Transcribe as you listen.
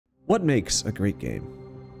What makes a great game?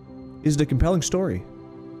 Is it a compelling story?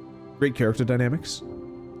 Great character dynamics?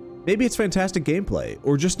 Maybe it's fantastic gameplay,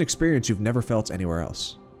 or just an experience you've never felt anywhere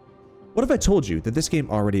else. What if I told you that this game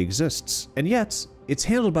already exists, and yet, it's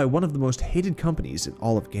handled by one of the most hated companies in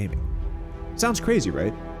all of gaming? Sounds crazy,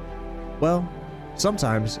 right? Well,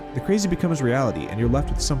 sometimes the crazy becomes reality and you're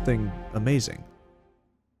left with something amazing.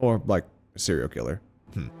 Or like a serial killer.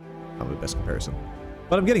 Not my best comparison.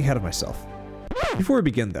 But I'm getting ahead of myself. Before we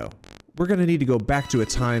begin though, we're gonna need to go back to a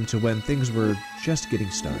time to when things were just getting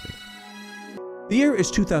started. The year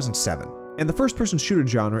is 2007, and the first-person shooter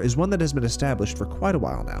genre is one that has been established for quite a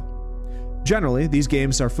while now. Generally, these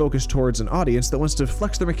games are focused towards an audience that wants to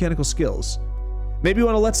flex their mechanical skills. Maybe you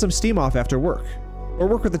want to let some steam off after work, or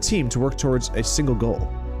work with a team to work towards a single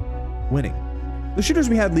goal: winning. The shooters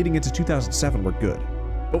we had leading into 2007 were good,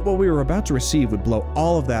 but what we were about to receive would blow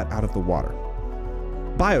all of that out of the water.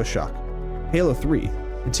 BioShock, Halo 3,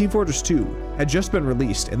 and Team Fortress 2 had just been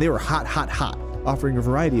released, and they were hot, offering a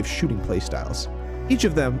variety of shooting playstyles. Each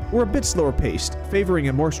of them were a bit slower paced, favoring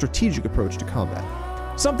a more strategic approach to combat.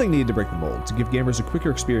 Something needed to break the mold to give gamers a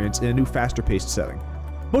quicker experience in a new, faster paced setting.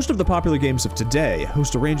 Most of the popular games of today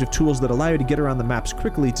host a range of tools that allow you to get around the maps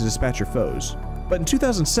quickly to dispatch your foes, but in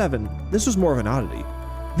 2007, this was more of an oddity.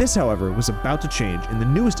 This, however, was about to change in the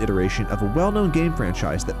newest iteration of a well-known game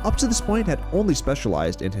franchise that up to this point had only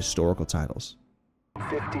specialized in historical titles.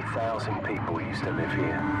 50,000 people used to live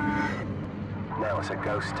here. Now it's a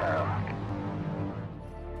ghost town.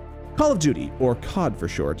 Call of Duty, or COD for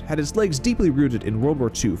short, had its legs deeply rooted in World War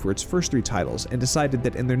II for its first 3 titles, and decided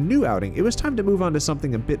that in their new outing, it was time to move on to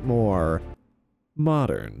something a bit more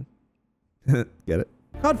modern. Get it?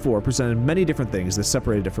 COD 4 presented many different things that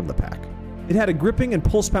separated it from the pack. It had a gripping and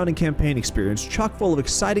pulse-pounding campaign experience chock full of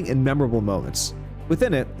exciting and memorable moments.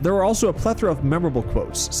 Within it, there were also a plethora of memorable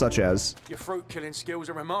quotes, such as, "Your fruit-killing skills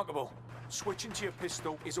are remarkable. Switching to your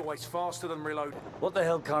pistol is always faster than reloading." What the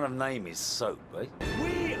hell kind of name is Soap, eh?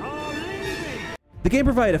 We are leaving! The game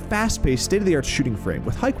provided a fast-paced, state-of-the-art shooting frame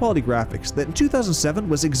with high-quality graphics that in 2007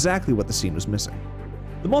 was exactly what the scene was missing.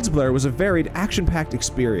 The multiplayer was a varied, action-packed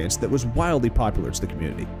experience that was wildly popular to the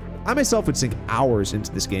community. I myself would sink hours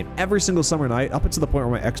into this game every single summer night up until the point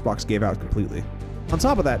where my Xbox gave out completely. On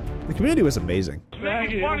top of that, the community was amazing.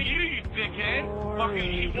 Making fun of you, you dickhead.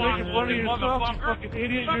 Fucking motherfucking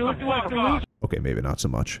idiot. You're looking like a loser. Okay, maybe not so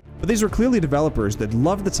much. But these were clearly developers that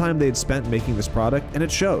loved the time they had spent making this product, and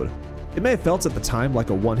it showed. It may have felt at the time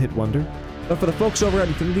like a one-hit wonder, but for the folks over at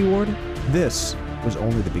Infinity Ward, this was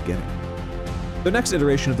only the beginning. The next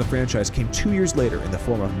iteration of the franchise came 2 years later in the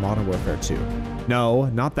form of Modern Warfare 2. No,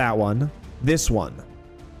 not that one. This one.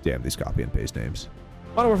 Damn, these copy and paste names.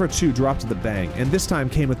 Modern Warfare 2 dropped to the bang, and this time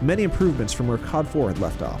came with many improvements from where COD 4 had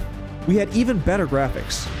left off. We had even better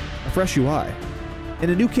graphics, a fresh UI, and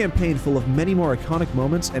a new campaign full of many more iconic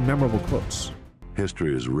moments and memorable quotes.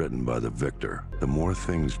 History is written by the victor. The more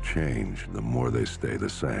things change, the more they stay the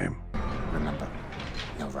same. Remember,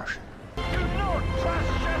 no Russian.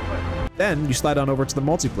 Then you slide on over to the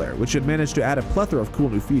multiplayer, which had managed to add a plethora of cool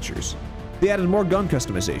new features. They added more gun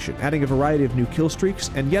customization, adding a variety of new kill streaks,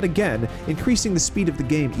 and yet again, increasing the speed of the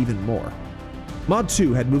game even more. Mod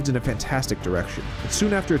 2 had moved in a fantastic direction, but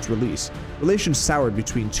soon after its release, relations soured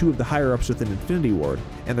between 2 of the higher-ups within Infinity Ward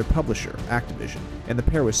and their publisher, Activision, and the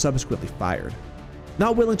pair was subsequently fired.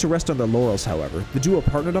 Not willing to rest on their laurels, however, the duo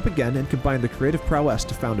partnered up again and combined their creative prowess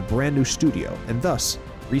to found a brand new studio, and thus,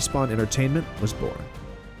 Respawn Entertainment was born.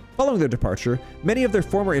 Following their departure, many of their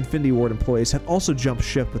former Infinity Ward employees had also jumped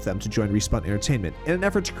ship with them to join Respawn Entertainment in an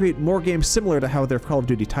effort to create more games similar to how their Call of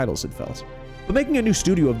Duty titles had felt. But making a new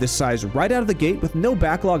studio of this size right out of the gate with no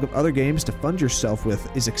backlog of other games to fund yourself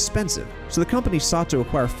with is expensive, so the company sought to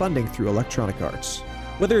acquire funding through Electronic Arts.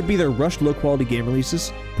 Whether it be their rushed low-quality game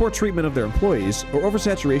releases, poor treatment of their employees, or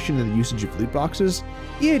oversaturation in the usage of loot boxes,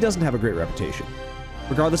 EA doesn't have a great reputation.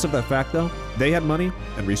 Regardless of that fact though, they had money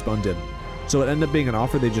and Respawn didn't, so it ended up being an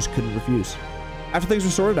offer they just couldn't refuse. After things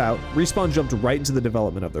were sorted out, Respawn jumped right into the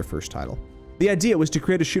development of their first title. The idea was to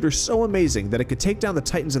create a shooter so amazing that it could take down the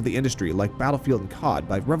titans of the industry like Battlefield and COD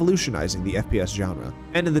by revolutionizing the FPS genre.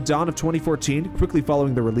 And in the dawn of 2014, quickly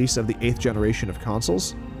following the release of the 8th generation of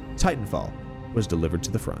consoles, Titanfall was delivered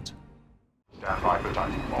to the front. Stand by for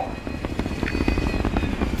Titanfall.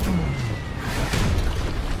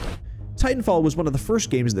 Titanfall was one of the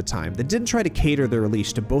first games at the time that didn't try to cater their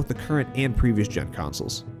release to both the current and previous gen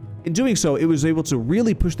consoles. In doing so, it was able to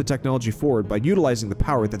really push the technology forward by utilizing the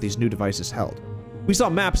power that these new devices held. We saw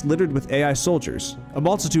maps littered with AI soldiers, a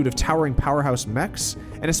multitude of towering powerhouse mechs,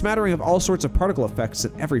 and a smattering of all sorts of particle effects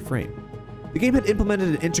in every frame. The game had implemented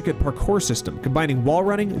an intricate parkour system combining wall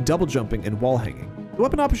running, double jumping, and wall hanging. It The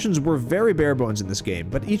weapon options were very bare bones in this game,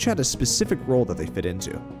 but each had a specific role that they fit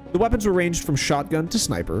into. The weapons were ranged from shotgun to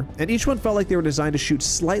sniper, and each one felt like they were designed to shoot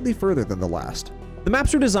slightly further than the last. The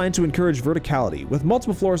maps were designed to encourage verticality, with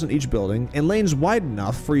multiple floors on each building and lanes wide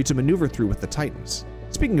enough for you to maneuver through with the Titans.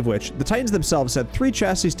 Speaking of which, the Titans themselves had 3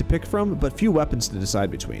 chassis to pick from, but few weapons to decide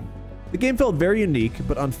between. The game felt very unique,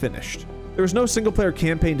 but unfinished. There was no single-player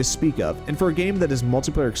campaign to speak of, and for a game that is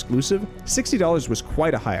multiplayer exclusive, $60 was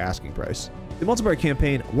quite a high asking price. The multiplayer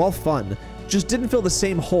campaign, while fun, just didn't fill the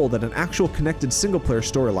same hole that an actual connected single-player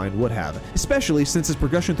storyline would have, especially since its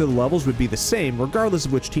progression through the levels would be the same regardless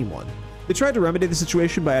of which team won. They tried to remedy the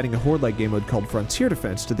situation by adding a horde-like game mode called Frontier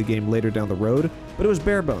Defense to the game later down the road, but it was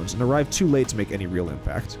bare bones and arrived too late to make any real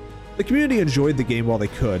impact. The community enjoyed the game while they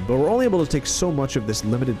could, but were only able to take so much of this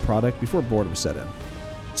limited product before boredom set in.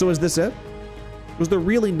 So is this it? Was there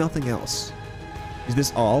really nothing else? Is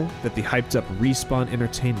this all that the hyped-up Respawn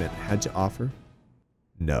Entertainment had to offer?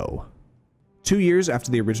 No. 2 years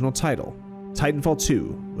after the original title, Titanfall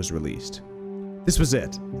 2 was released. This was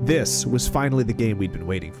it. This was finally the game we'd been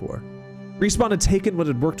waiting for. Respawn had taken what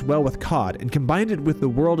had worked well with COD and combined it with the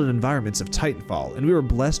world and environments of Titanfall, and we were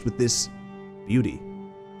blessed with this beauty.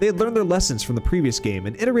 They had learned their lessons from the previous game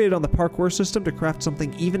and iterated on the parkour system to craft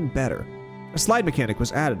something even better. A slide mechanic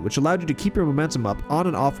was added, which allowed you to keep your momentum up on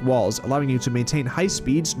and off walls, allowing you to maintain high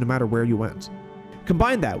speeds no matter where you went.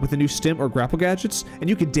 Combine that with the new stim or grapple gadgets, and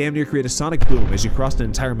you could damn near create a sonic boom as you crossed an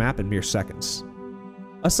entire map in mere seconds.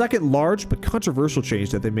 A second large but controversial change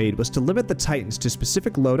that they made was to limit the Titans to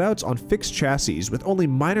specific loadouts on fixed chassis with only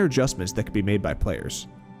minor adjustments that could be made by players.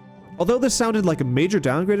 Although this sounded like a major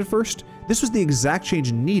downgrade at first, this was the exact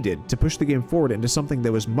change needed to push the game forward into something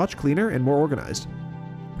that was much cleaner and more organized.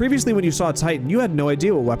 Previously, when you saw a Titan, you had no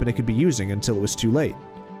idea what weapon it could be using until it was too late.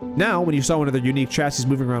 Now, when you saw one of their unique chassis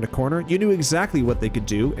moving around a corner, you knew exactly what they could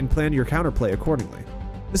do and planned your counterplay accordingly.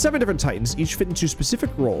 The 7 different Titans each fit into specific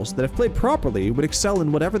roles that, if played properly, would excel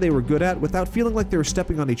in whatever they were good at without feeling like they were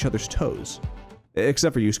stepping on each other's toes.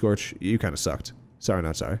 Except for you, Scorch. You kinda sucked. Sorry,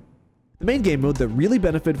 not sorry. The main game mode that really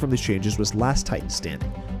benefited from these changes was Last Titan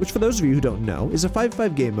Standing, which for those of you who don't know, is a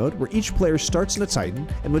 5v5 game mode where each player starts in a Titan,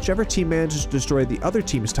 and whichever team manages to destroy the other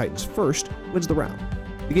team's Titans first wins the round.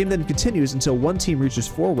 The game then continues until one team reaches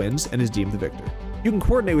 4 wins and is deemed the victor. You can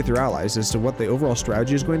coordinate with your allies as to what the overall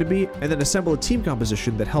strategy is going to be, and then assemble a team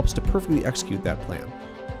composition that helps to perfectly execute that plan.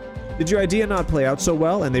 Did your idea not play out so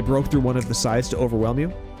well and they broke through one of the sides to overwhelm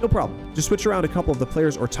you? No problem, just switch around a couple of the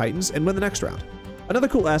players or Titans and win the next round. Another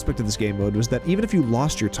cool aspect of this game mode was that even if you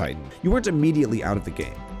lost your Titan, you weren't immediately out of the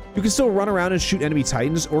game. You could still run around and shoot enemy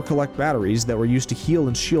Titans or collect batteries that were used to heal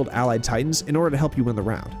and shield allied Titans in order to help you win the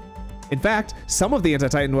round. In fact, some of the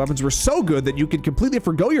anti-Titan weapons were so good that you could completely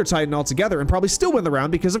forgo your Titan altogether and probably still win the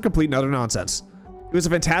round because of complete and utter nonsense. It was a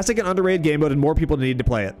fantastic and underrated game mode and more people needed to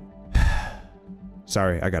play it.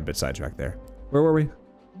 Sorry, I got a bit sidetracked there. Where were we?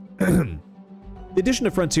 The addition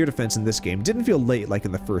of Frontier Defense in this game didn't feel late like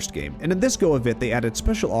in the first game, and in this go of it, they added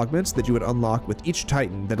special augments that you would unlock with each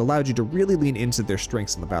Titan that allowed you to really lean into their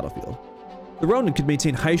strengths in the battlefield. The Ronin could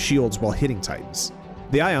maintain high shields while hitting Titans.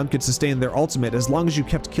 The Ion could sustain their ultimate as long as you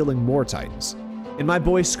kept killing more Titans. And my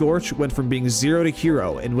boy Scorch went from being 0 to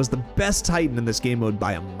hero and was the best Titan in this game mode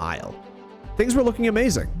by a mile. Things were looking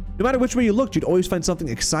amazing. No matter which way you looked, you'd always find something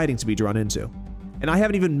exciting to be drawn into. And I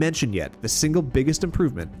haven't even mentioned yet the single biggest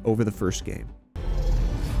improvement over the first game.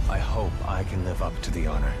 I hope I can live up to the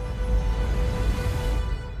honor.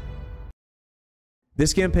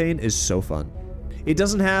 This campaign is so fun. It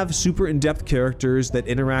doesn't have super in-depth characters that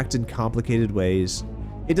interact in complicated ways.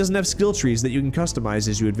 It doesn't have skill trees that you can customize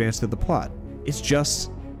as you advance through the plot. It's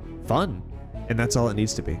just fun, and that's all it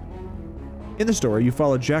needs to be. In the story, you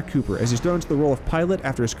follow Jack Cooper as he's thrown into the role of pilot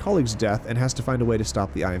after his colleague's death and has to find a way to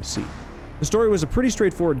stop the IMC. The story was a pretty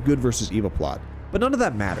straightforward good versus evil plot, but none of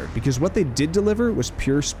that mattered because what they did deliver was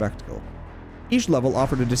pure spectacle. Each level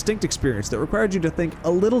offered a distinct experience that required you to think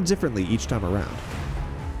a little differently each time around.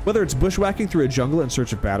 Whether it's bushwhacking through a jungle in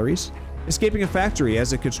search of batteries, escaping a factory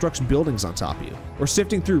as it constructs buildings on top of you, or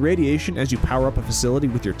sifting through radiation as you power up a facility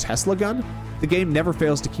with your Tesla gun, the game never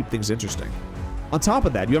fails to keep things interesting. On top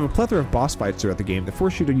of that, you have a plethora of boss fights throughout the game that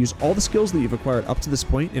force you to use all the skills that you've acquired up to this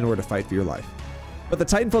point in order to fight for your life. But the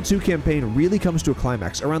Titanfall 2 campaign really comes to a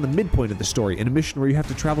climax around the midpoint of the story in a mission where you have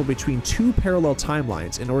to travel between 2 parallel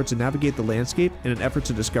timelines in order to navigate the landscape in an effort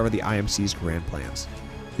to discover the IMC's grand plans.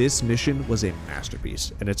 This mission was a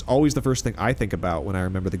masterpiece, and it's always the first thing I think about when I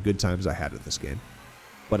remember the good times I had with this game.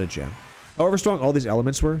 What a gem. However strong all these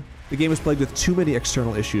elements were, the game was plagued with too many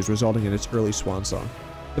external issues resulting in its early swan song.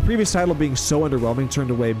 The previous title being so underwhelming turned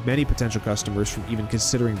away many potential customers from even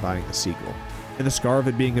considering buying the sequel. and the scar of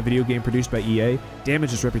it being a video game produced by EA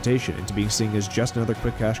damaged its reputation into being seen as just another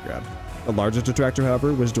quick cash grab. The largest detractor,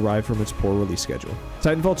 however, was derived from its poor release schedule.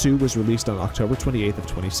 Titanfall 2 was released on October 28th of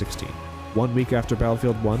 2016, 1 week after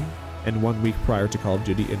Battlefield 1, and 1 week prior to Call of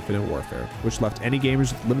Duty Infinite Warfare, which left any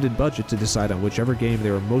gamers with limited budget to decide on whichever game they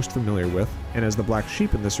were most familiar with, and as the black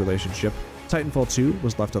sheep in this relationship, Titanfall 2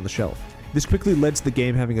 was left on the shelf. This quickly led to the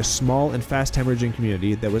game having a small and fast hemorrhaging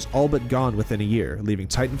community that was all but gone within a year, leaving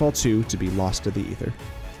Titanfall 2 to be lost to the ether.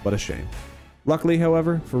 What a shame. Luckily,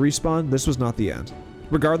 however, for Respawn, this was not the end.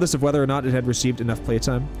 Regardless of whether or not it had received enough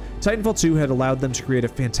playtime, Titanfall 2 had allowed them to create a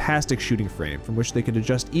fantastic shooting frame from which they could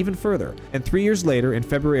adjust even further, and 3 years later, in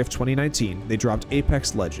February of 2019, they dropped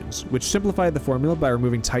Apex Legends, which simplified the formula by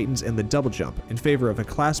removing Titans and the double jump in favor of a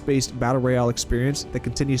class-based battle royale experience that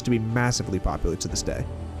continues to be massively popular to this day.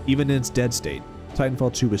 Even in its dead state,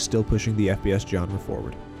 Titanfall 2 is still pushing the FPS genre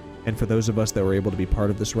forward. And for those of us that were able to be part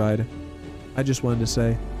of this ride, I just wanted to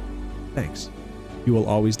say, thanks. You will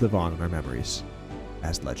always live on in our memories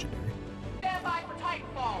as legendary.